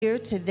here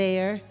to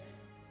there,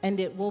 and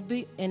it will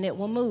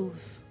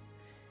move.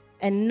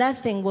 And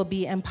nothing will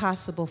be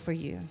impossible for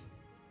you.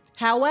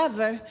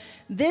 However,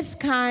 this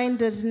kind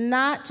does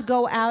not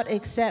go out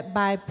except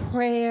by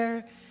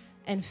prayer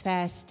and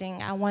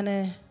fasting. I want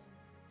to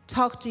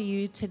talk to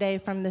you today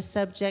from the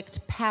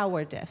subject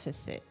power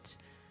deficit.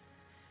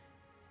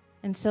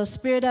 And so,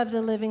 Spirit of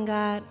the living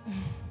God,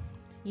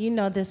 you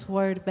know this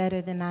word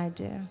better than I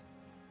do.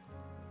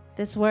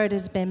 This word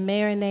has been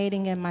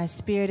marinating in my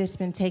spirit. It's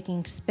been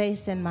taking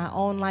space in my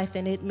own life,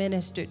 and it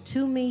ministered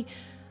to me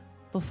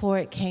before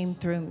it came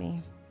through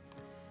me.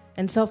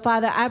 And so,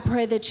 Father, I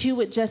pray that you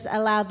would just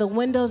allow the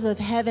windows of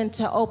heaven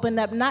to open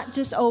up, not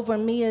just over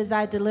me as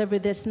I deliver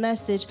this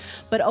message,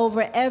 but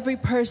over every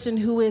person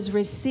who is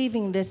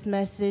receiving this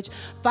message.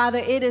 Father,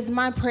 it is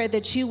my prayer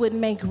that you would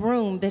make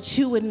room, that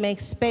you would make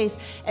space,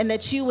 and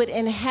that you would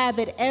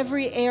inhabit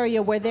every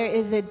area where there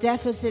is a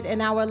deficit in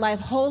our life.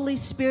 Holy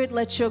Spirit,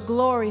 let your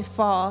glory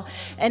fall.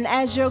 And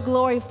as your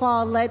glory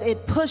fall, let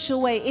it push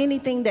away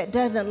anything that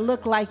doesn't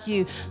look like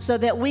you, so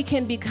that we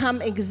can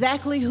become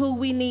exactly who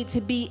we need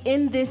to be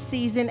in this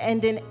season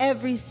and in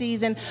every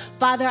season.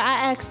 Father, I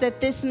ask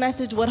that this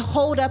message would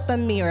hold up a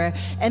mirror,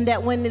 and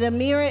that when the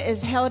mirror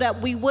is held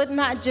up, we would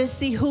not just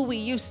see who we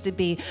used to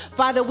be.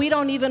 Father, we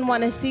don't even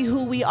want to see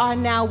who we are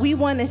now. We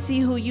want to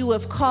see who you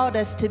have called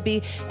us to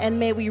be, and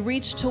may we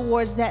reach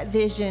towards that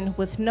vision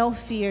with no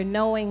fear,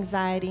 no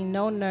anxiety,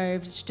 no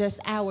nerves, just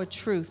our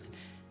truth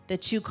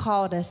that you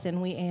called us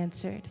and we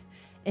answered.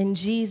 In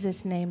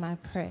Jesus' name I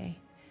pray.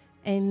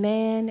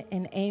 Amen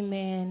and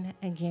amen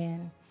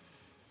again.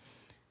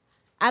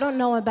 I don't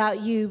know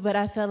about you, but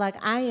I feel like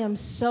I am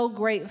so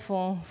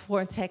grateful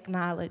for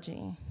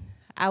technology.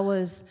 I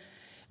was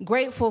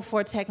grateful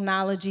for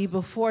technology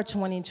before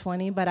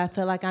 2020, but I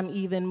feel like I'm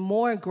even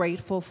more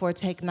grateful for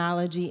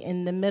technology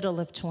in the middle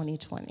of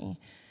 2020.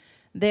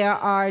 There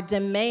are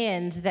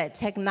demands that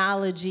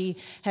technology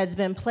has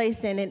been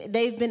placed in, and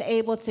they've been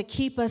able to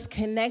keep us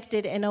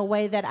connected in a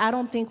way that I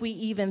don't think we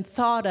even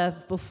thought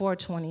of before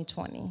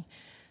 2020.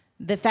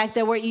 The fact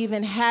that we're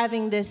even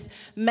having this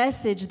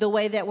message the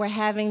way that we're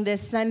having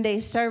this Sunday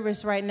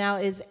service right now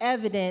is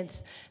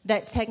evidence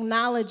that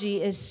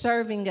technology is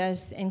serving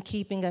us and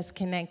keeping us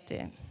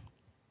connected.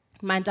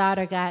 My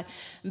daughter got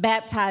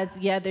baptized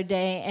the other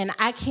day, and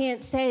I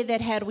can't say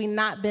that had we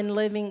not been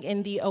living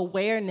in the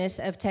awareness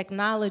of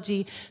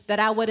technology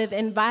that I would have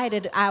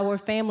invited our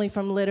family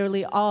from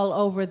literally all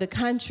over the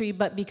country,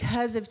 but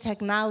because of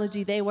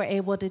technology, they were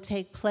able to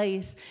take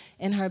place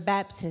in her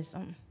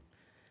baptism.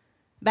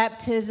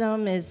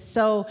 Baptism is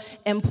so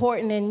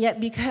important, and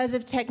yet because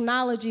of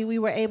technology, we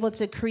were able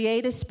to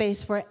create a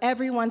space for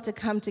everyone to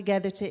come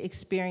together to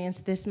experience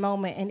this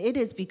moment. And it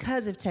is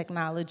because of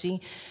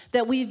technology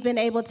that we've been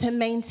able to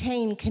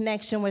maintain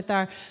connection with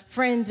our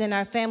friends and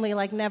our family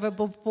like never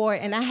before.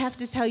 And I have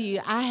to tell you,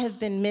 I have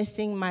been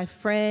missing my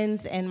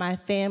friends and my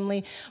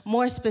family,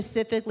 more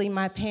specifically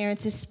my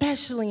parents,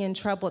 especially in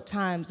troubled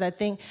times. I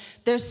think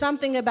there's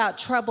something about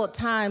troubled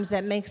times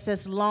that makes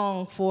us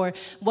long for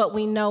what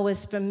we know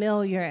is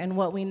familiar and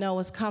what we know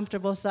is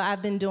comfortable. So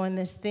I've been doing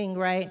this thing,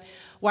 right,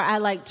 where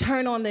I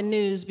turn on the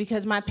news,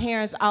 because my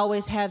parents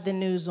always have the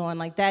news on.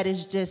 That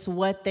is just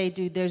what they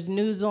do. There's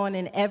news on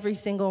in every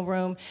single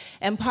room.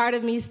 And part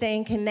of me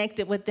staying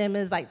connected with them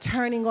is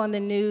turning on the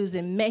news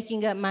and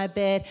making up my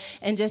bed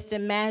and just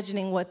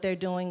imagining what they're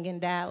doing in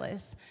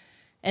Dallas.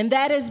 And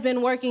that has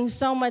been working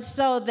so much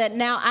so that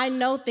now I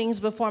know things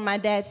before my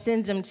dad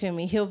sends them to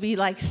me. He'll be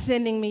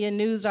sending me a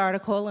news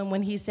article, and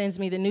when he sends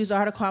me the news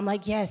article, I'm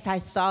like, yes, I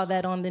saw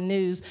that on the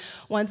news.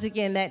 Once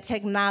again, that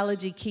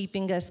technology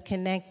keeping us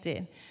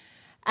connected.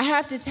 I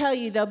have to tell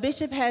you, though,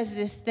 Bishop has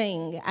this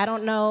thing. I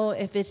don't know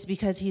if it's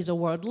because he's a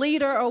world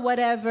leader or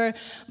whatever,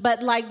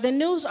 but the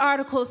news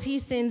articles he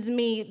sends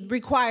me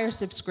require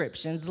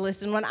subscriptions.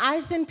 Listen, when I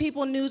send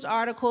people news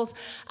articles,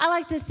 I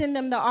like to send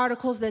them the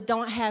articles that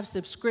don't have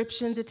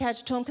subscriptions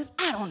attached to them, because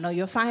I don't know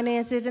your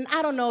finances, and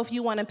I don't know if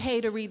you want to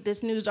pay to read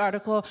this news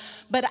article.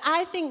 But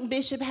I think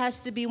Bishop has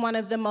to be one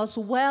of the most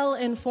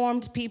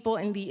well-informed people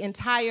in the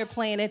entire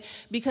planet,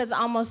 because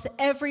almost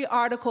every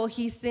article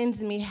he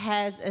sends me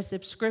has a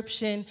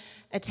subscription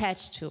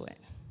attached to it.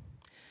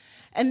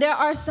 And there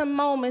are some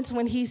moments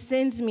when he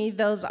sends me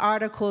those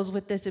articles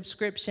with the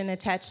subscription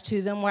attached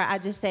to them where I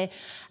just say,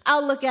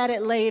 I'll look at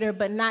it later,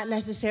 but not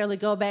necessarily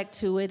go back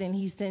to it, and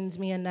he sends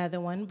me another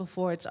one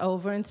before it's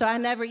over. And so I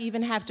never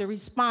even have to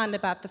respond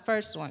about the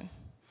first one.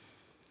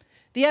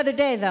 The other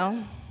day, though,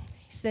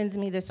 he sends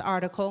me this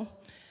article.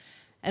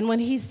 And when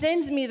he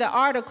sends me the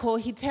article,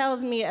 he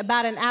tells me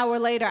about an hour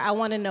later, I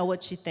want to know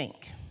what you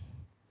think.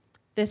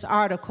 This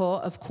article,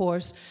 of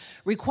course,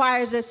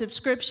 requires a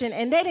subscription,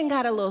 and they done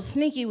got a little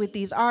sneaky with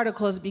these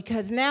articles,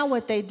 because now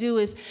what they do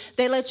is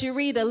they let you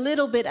read a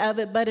little bit of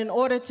it, but in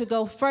order to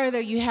go further,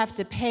 you have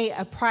to pay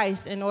a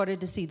price in order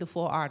to see the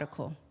full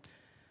article.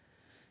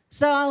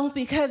 So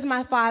because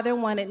my father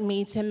wanted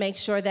me to make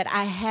sure that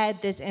I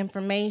had this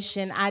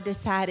information, I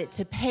decided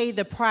to pay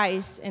the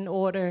price in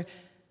order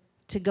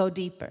to go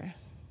deeper.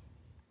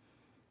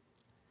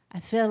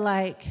 I feel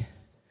like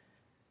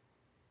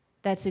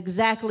That's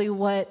exactly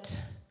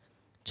what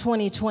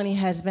 2020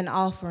 has been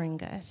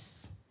offering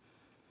us.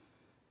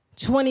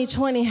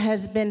 2020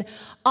 has been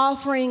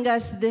offering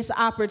us this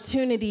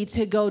opportunity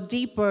to go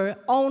deeper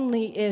only if